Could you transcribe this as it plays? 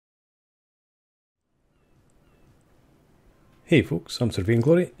Hey folks, I'm Sir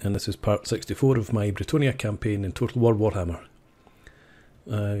Vainglory, and this is part 64 of my Bretonnia campaign in Total War Warhammer.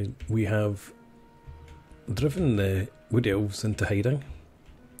 We have driven the Wood Elves into hiding.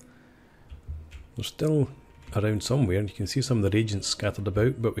 They're still around somewhere, and you can see some of their agents scattered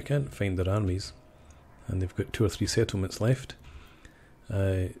about, but we can't find their armies. And they've got 2 or 3 settlements left.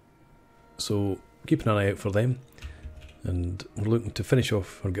 So keep an eye out for them. And we're looking to finish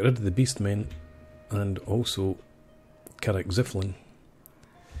off, or get rid of the Beastmen, and also Karak Ziflin,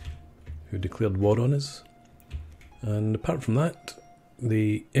 who declared war on us. And apart from that,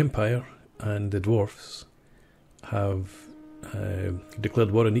 the Empire and the Dwarfs have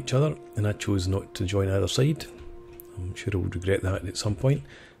declared war on each other, and I chose not to join either side. I'm sure I would regret that at some point.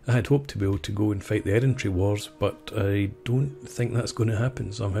 I had hoped to be able to go and fight the Errantry Wars, but I don't think that's going to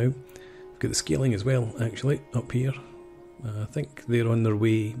happen somehow. We've got the scaling as well, actually, up here. I think they're on their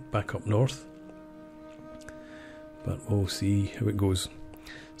way back up north. But we'll see how it goes.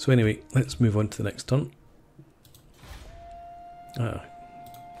 So anyway, let's move on to the next turn.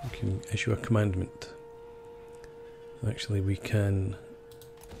 We can issue a commandment. Actually, we can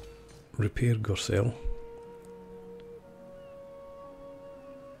repair Gorcel.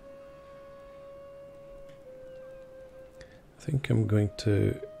 I think I'm going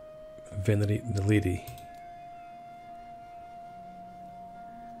to venerate the lady.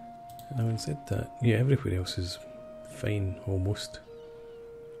 Having said that, yeah, everywhere else is fine, almost.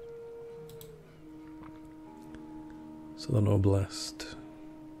 Southern Oblast.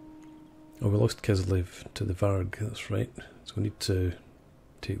 Oh, we lost Kislev to the Varg, that's right. So we need to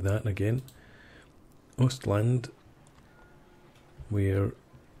take that again. Ostland. We're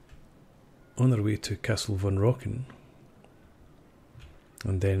on our way to Castle von Rocken.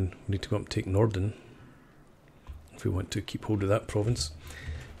 And then we need to go up and take Norden, if we want to keep hold of that province.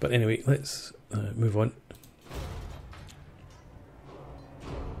 But anyway, let's move on.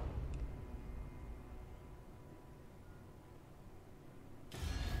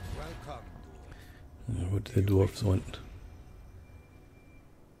 What do the Dwarfs want?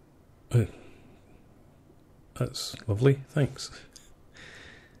 Oh, that's lovely, thanks.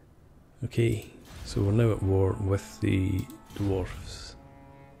 Okay, so we're now at war with the Dwarfs.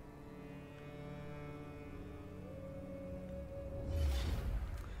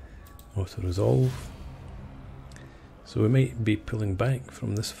 Auto resolve. So we might be pulling back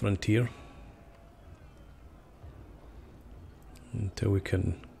from this frontier until we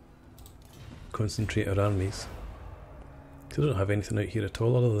can concentrate our armies. Because I don't have anything out here at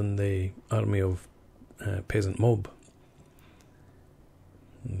all other than the army of peasant mob.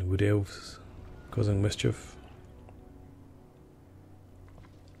 And the Wood Elves causing mischief.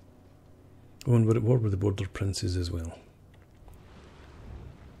 Oh, and we're at war with the Border Princes as well.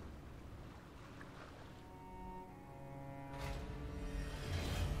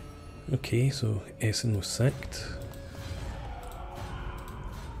 Okay, so Essen was sacked.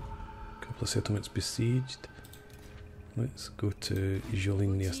 Couple of settlements besieged. Let's go to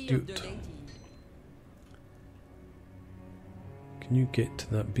Jolene the Astute. Can you get to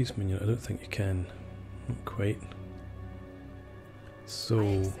that beastman yet? I don't think you can. Not quite.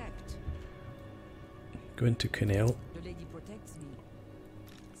 So go into Canel.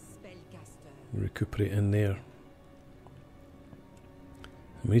 Recuperate in there.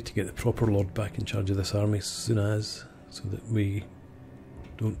 We need to get the proper lord back in charge of this army as soon as, so that we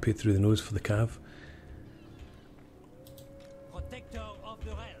don't pay through the nose for the cav.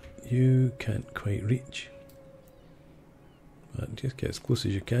 You can't quite reach, but just get as close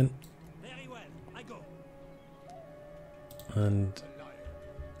as you can. And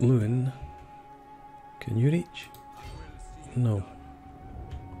Lewin, can you reach? No,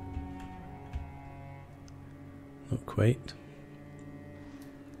 not quite.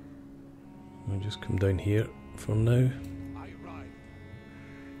 I'll just come down here for now.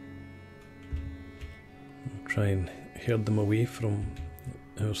 I'll try and herd them away from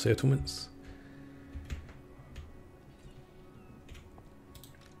our settlements.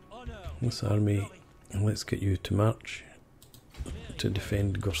 This army, and let's get you to march to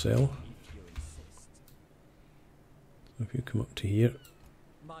defend Gorcel. So if you come up to here.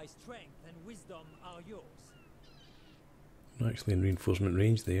 My strength and wisdom are yours. I'm actually in reinforcement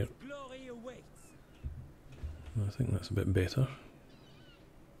range there. I think that's a bit better.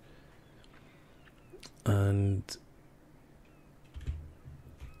 And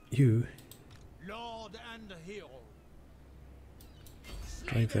you Lord and hero.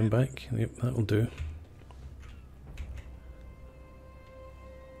 Drive them back. Yep, that'll do.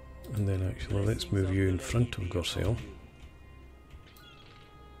 And then actually let's move you in front of Gorcel.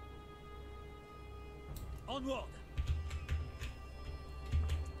 Onward.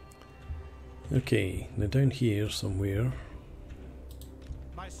 Okay, now down here somewhere,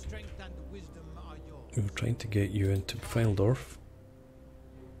 My strength and wisdom are yours. we're trying to get you into Dwarf.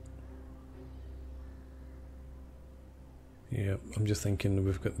 Yeah, I'm just thinking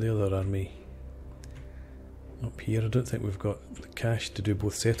we've got the other army up here. I don't think we've got the cash to do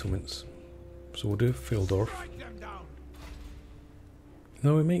both settlements, so we'll do Dwarf. Strike them down.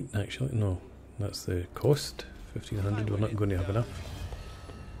 No, we might actually. No, that's the cost. 1500. We're not going to have enough.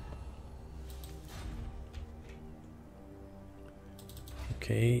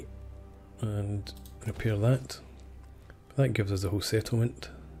 Okay, and repair that. That gives us the whole settlement.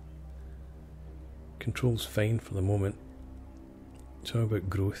 Control's fine for the moment. So how about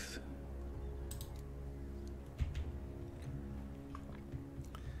growth?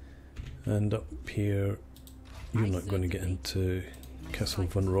 And up here, you're not going to get into Castle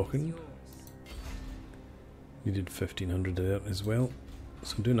von Rocken. You did 1500 there as well.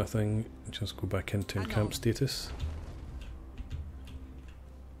 So do nothing, just go back into encamp status.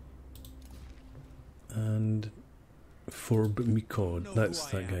 And Forb Mikod, that's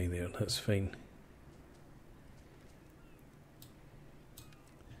that guy there, that's fine.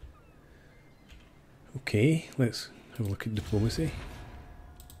 Okay, let's have a look at diplomacy.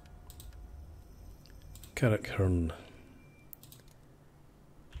 Carrickhearn.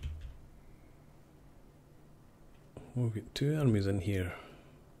 Oh, we've got two armies in here.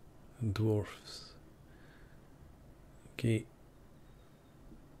 And dwarfs. Okay.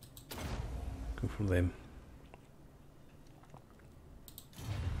 Go for them.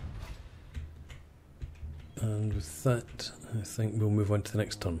 And with that, I think we'll move on to the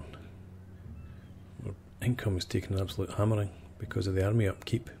next turn. Our income is taking an absolute hammering because of the army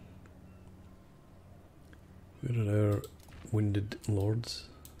upkeep. Where are our wounded lords?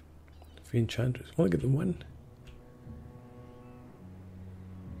 Fey Enchantress. Well, I get the one.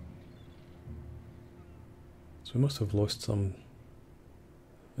 So we must have lost some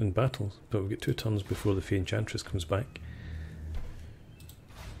in battles, but we've got 2 turns before the Fey Enchantress comes back.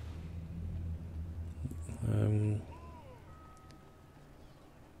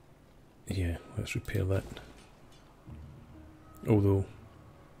 Yeah, let's repair that. Although,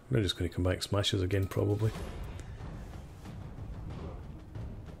 we're just going to come back smashes again probably.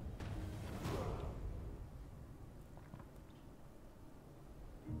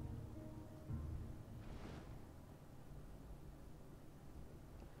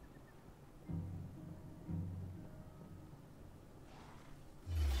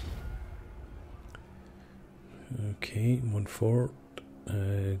 Okay, 1 fort,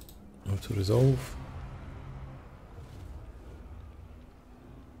 auto resolve.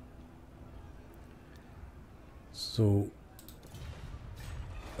 So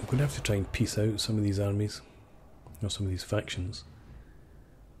I'm going to have to try and piece out some of these armies, or some of these factions.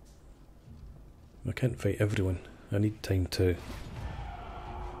 I can't fight everyone. I need time to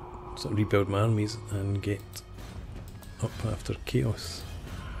sort of rebuild my armies and get up after chaos.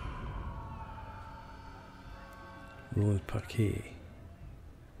 Roland Parquet.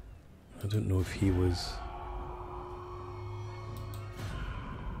 I don't know if he was...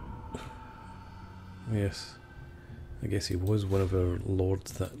 Yes, I guess he was one of our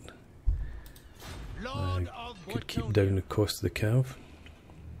lords that could keep down the cost of the cav.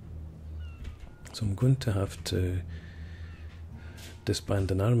 So I'm going to have to disband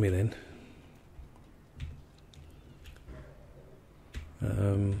an army then.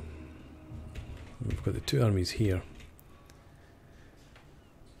 We've got the 2 armies here.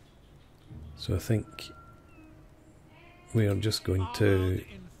 So I think we are just going to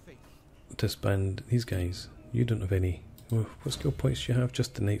disband these guys. You don't have any. Well, what skill points do you have?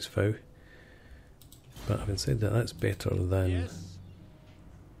 Just the Knight's Vow. But having said that, that's better than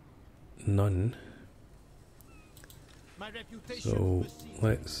none. So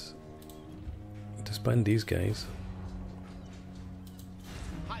let's disband these guys.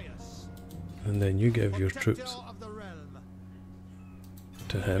 And then you give your troops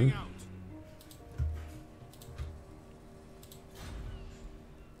to him.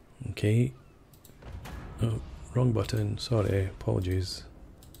 Okay. Oh, wrong button. Sorry, apologies.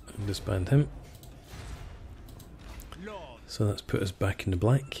 I'll disband him. So that's put us back in the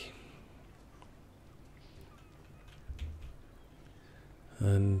black.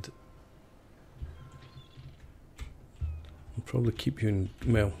 And I'll probably keep you in...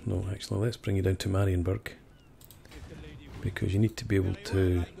 Well, no, actually, let's bring you down to Marienburg. Because you need to be able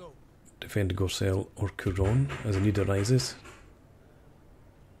to defend Gorcel or Couronne as a need arises.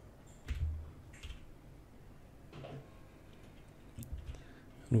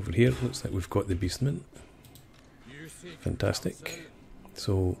 And over here, it looks like we've got the Beastmen. Fantastic.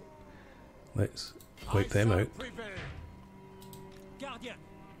 So Let's wipe them out.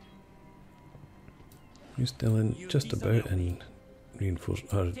 You're still in just about in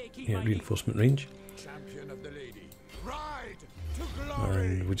reinforcement range.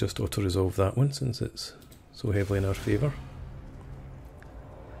 And we just auto-resolve that one since it's so heavily in our favour.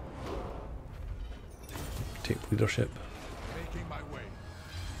 Take leadership.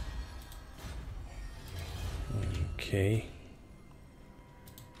 Okay.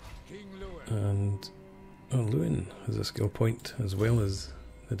 And Lewin has a skill point as well as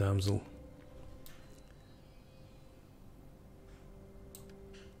the damsel.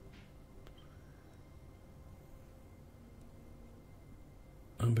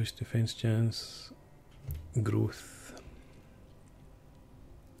 Ambush defense chance, growth.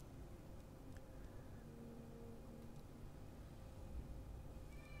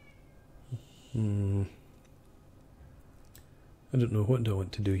 I don't know, what do I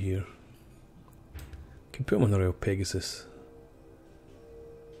want to do here? Can put him on the Royal Pegasus.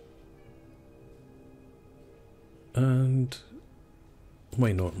 And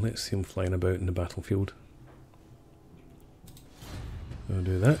why not? Let's see him flying about in the battlefield. I'll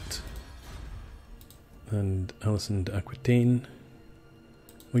do that. And Alison d'Aquitaine.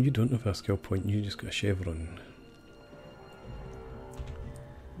 Well, you don't have a skill point, you just got a chevron.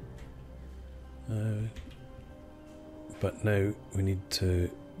 But now we need to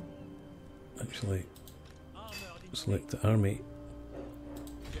actually select the army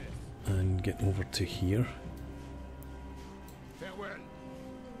and get over to here.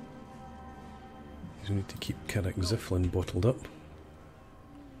 We need to keep Karak Ziflin bottled up.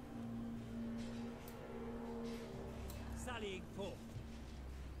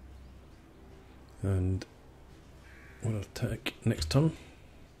 And we'll attack next turn.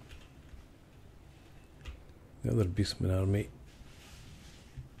 The other Beastman army,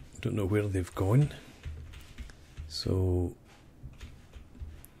 don't know where they've gone, so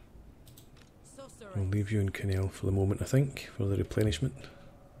we'll leave you in Canal for the moment, I think, for the replenishment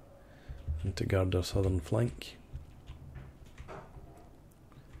and to guard our southern flank.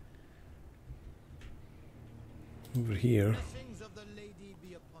 Over here,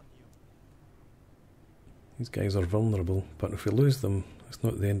 these guys are vulnerable, but if we lose them, it's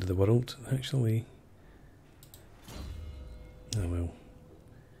not the end of the world, actually. Oh well.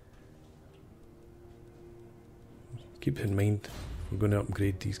 Keep in mind, we're going to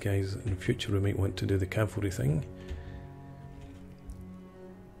upgrade these guys in the future. We might want to do the cavalry thing.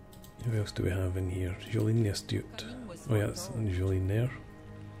 Who else do we have in here? Jolene the Astute. Oh yeah, that's Jolene there.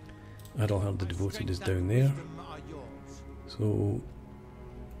 Adelhard the Devoted is down there. So,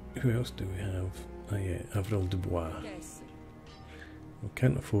 who else do we have? Ah yeah, Avril Dubois. We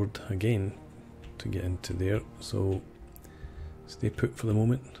can't afford, again, to get into there, so stay put for the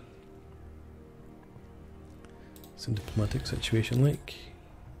moment. It's a diplomatic situation like.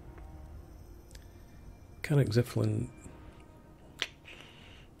 Karak Ziflin,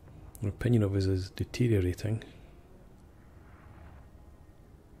 our opinion of us is deteriorating.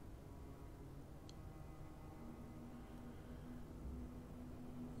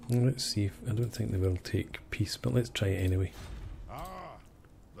 Let's see if, I don't think they will take peace, but let's try it anyway.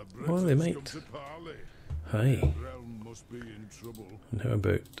 Oh, they might. Hi. And how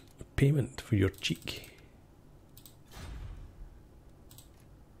about payment for your cheek?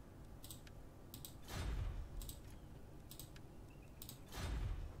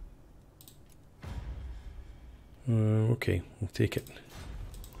 Okay, we'll take it.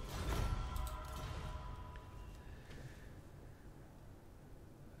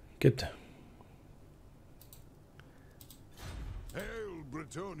 Good. Hail,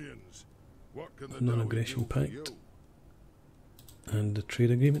 Bretonnians! What can the Non-aggression pact and the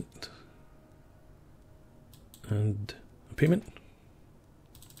trade agreement and a payment.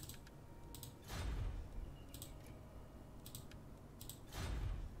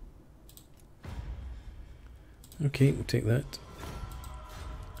 Okay, we'll take that.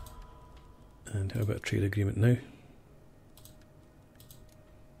 And how about a trade agreement now?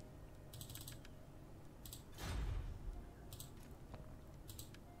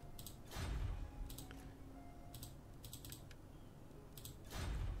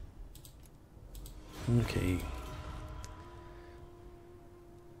 Okay.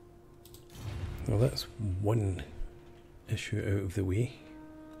 Well, that's one issue out of the way.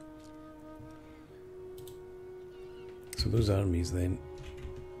 So those armies then.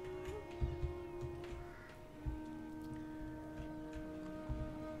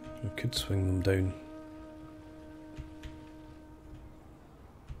 We could swing them down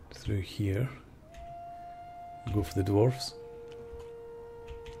through here. Go for the dwarfs.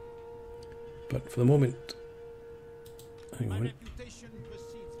 But for the moment, hang My on. reputation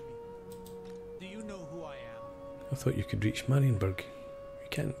precedes me. Do you know who I am? I thought you could reach Marienburg. You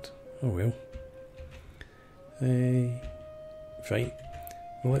can't. Oh well. Fine.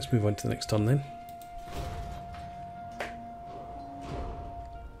 Well, let's move on to the next turn then.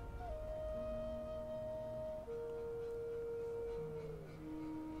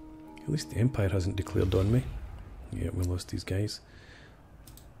 At least the Empire hasn't declared on me. Yeah, we lost these guys.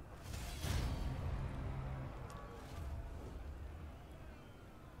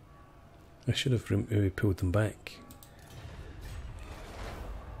 I should have maybe pulled them back.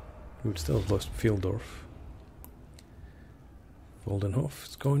 We would still have lost Fieldorf. Voldenhof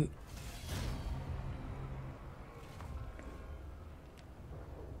is gone.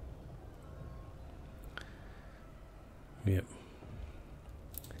 Yep.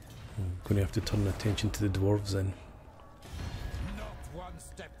 I'm going to have to turn attention to the dwarves then. Not one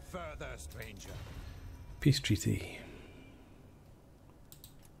step further, stranger. Peace treaty.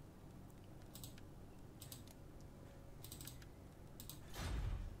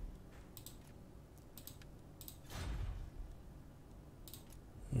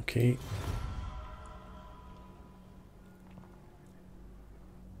 Okay.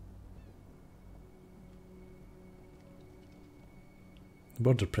 The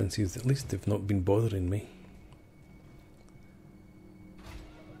border princes, at least they've not been bothering me.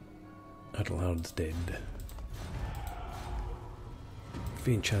 Adelhard's dead.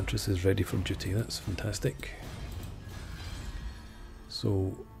 The Enchantress is ready for duty, that's fantastic.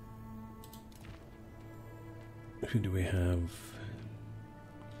 So, who do we have?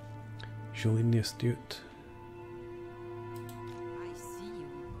 Jolene the Astute. I see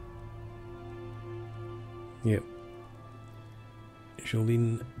you. Yep.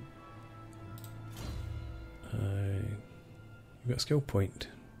 Jolene. You've got a skill point,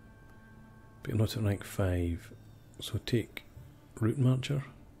 but you're not at rank 5. So take Route Marcher.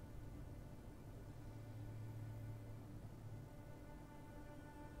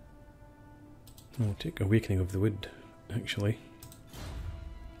 I'll take Awakening of the Wood, actually.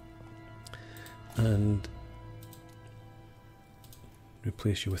 And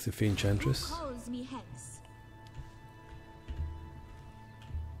replace you with the Enchantress. Who calls me hence?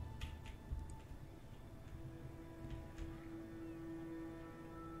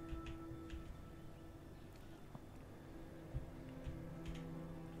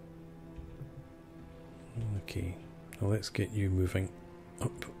 Okay, now let's get you moving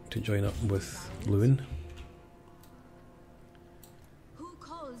up to join up with Lewin. Who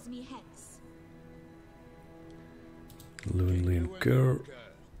calls me hence? Lewin Leoncoeur.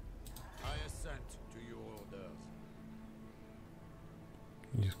 I assent to your orders.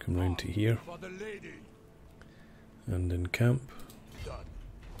 You just come round to here For the lady. and in camp. Done.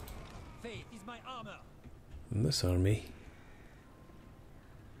 Faith is my armor. In this army.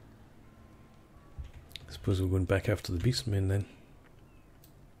 I suppose we're going back after the Beastmen then.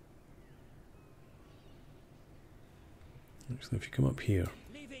 Actually, if you come up here,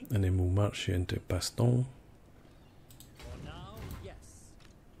 Leaving. and then we'll march you into Baston. For now, yes.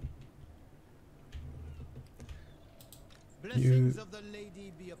 Blessings of the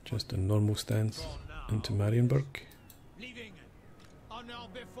lady be upon Just a normal stance For now, into Marienburg. Leaving. Honor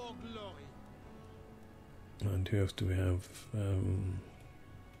before glory. And who else do we have?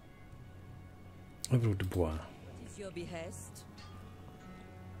 Avro de Bois. What is your behest?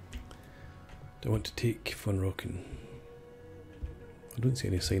 Do I want to take Von Rocken? I don't see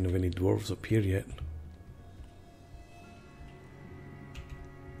any sign of any dwarves up here yet.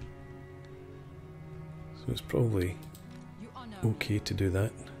 So it's probably You honor okay to do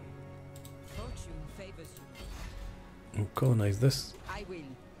that. Fortune favors you. We'll colonise this I will.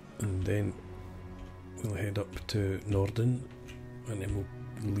 and then we'll head up to Norden and then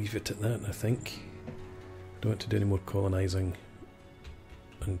we'll leave it at that, I think. Don't want to do any more colonising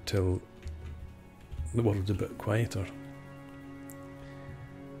until the world's a bit quieter.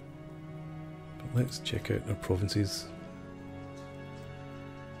 But let's check out our provinces.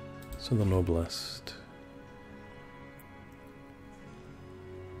 Southern Oblast.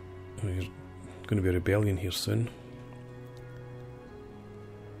 There's going to be a rebellion here soon.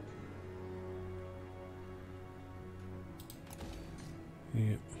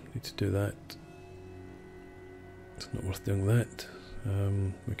 Yep, need to do that. It's not worth doing that.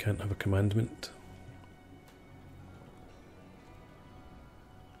 We can't have a commandment.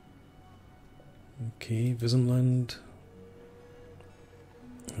 Okay, Visenland.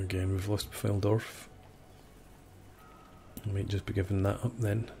 Again, we've lost Feldorf. I might just be giving that up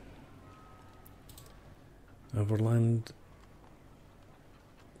then. Everland.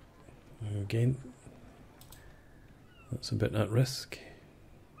 Again, that's a bit at risk.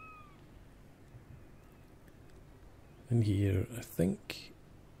 In here, I think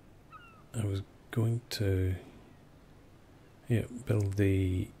I was going to build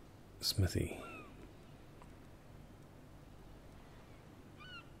the smithy.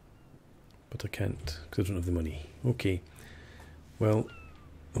 But I can't because I don't have the money. Okay, well,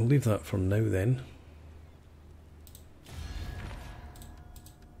 I'll leave that for now then.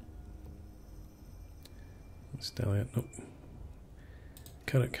 Stallion, nope.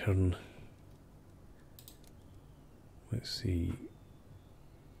 Carrot Kern. Let's see.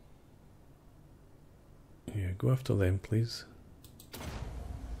 Yeah, go after them, please.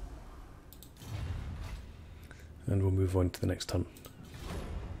 And we'll move on to the next turn.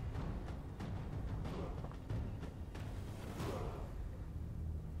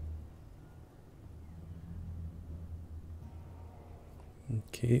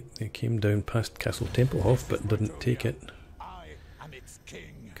 Okay, they came down past Castle Templehof but didn't take it.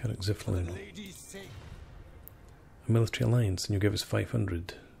 Carrick Ziflin. A military alliance and you give us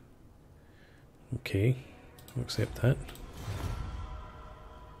 500. Okay, I'll accept that.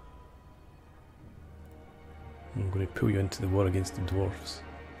 I'm going to pull you into the war against the Dwarfs.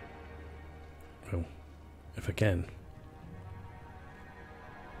 Well, if I can.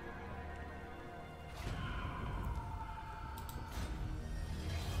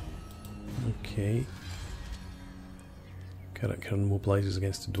 Okay. Carrot Kern mobilises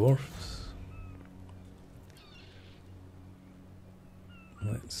against the Dwarfs.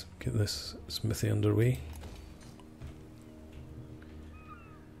 Let's get this smithy underway.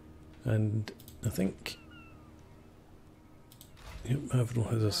 And I think Avril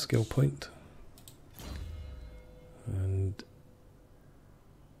has a skill point. And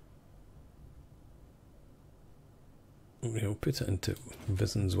we'll put it into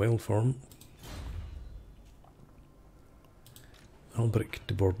Vision's Wild form. Albric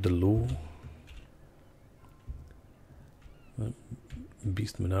de Bordelot. That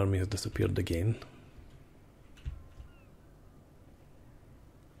Beastman army has disappeared again.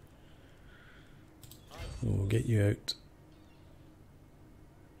 We'll get you out.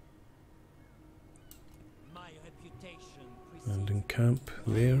 And encamp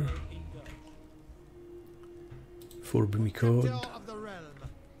there. For Bumicod.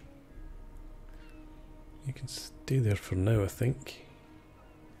 You can stay there for now, I think.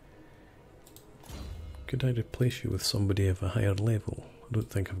 Could I replace you with somebody of a higher level? I don't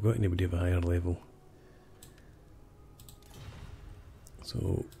think I've got anybody of a higher level.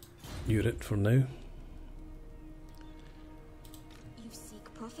 So, you're it for now. You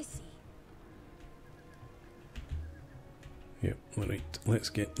seek prophecy. Yep, alright. Let's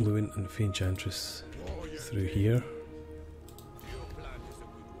get Lewin and Fainchantress through here.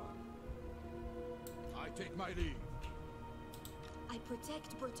 Take my leave. I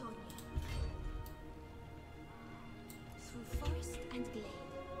protect Bretonnia. Through forest and glade.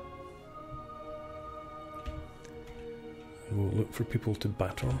 We'll look for people to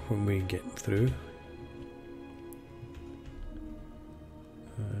batter when we get through.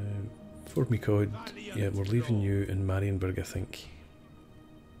 Fort Micod, yeah, we're leaving you in Marienburg, I think.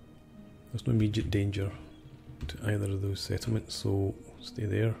 There's no immediate danger to either of those settlements, so stay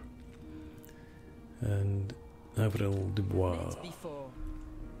there. And Avril Dubois.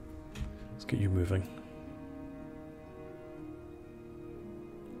 Let's get you moving.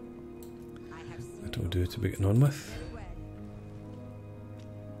 That'll do to be getting on with.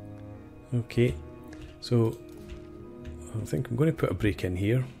 Okay, so I think I'm going to put a break in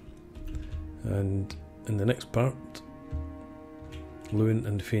here, and in the next part, Lewin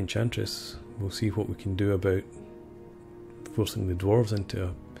and Fainchantress will see what we can do about forcing the dwarves into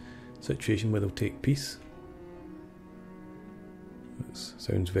a situation where they'll take peace. That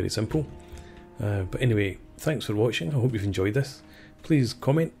sounds very simple. But anyway, thanks for watching. I hope you've enjoyed this. Please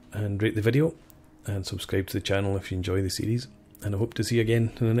comment and rate the video and subscribe to the channel if you enjoy the series. And I hope to see you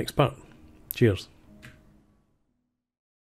again in the next part. Cheers.